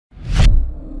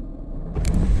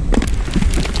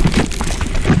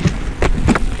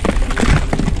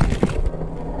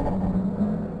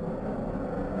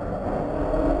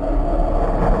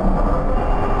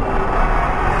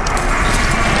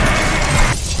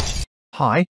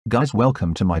Hi, guys,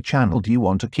 welcome to my channel. Do you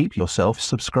want to keep yourself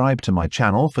subscribed to my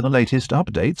channel for the latest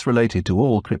updates related to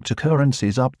all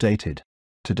cryptocurrencies updated?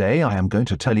 Today I am going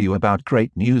to tell you about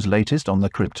great news latest on the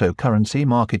cryptocurrency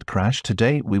market crash.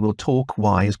 Today we will talk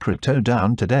why is crypto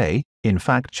down today. In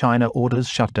fact, China orders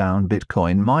shut down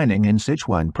Bitcoin mining in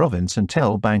Sichuan province and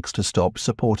tell banks to stop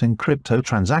supporting crypto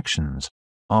transactions.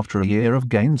 After a year of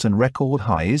gains and record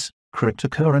highs,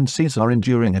 cryptocurrencies are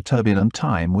enduring a turbulent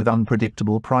time with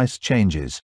unpredictable price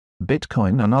changes.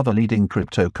 Bitcoin and other leading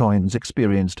crypto coins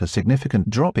experienced a significant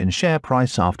drop in share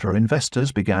price after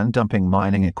investors began dumping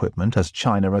mining equipment as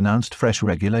China announced fresh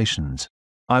regulations.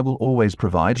 I will always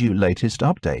provide you latest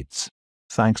updates.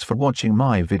 Thanks for watching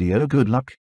my video. Good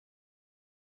luck.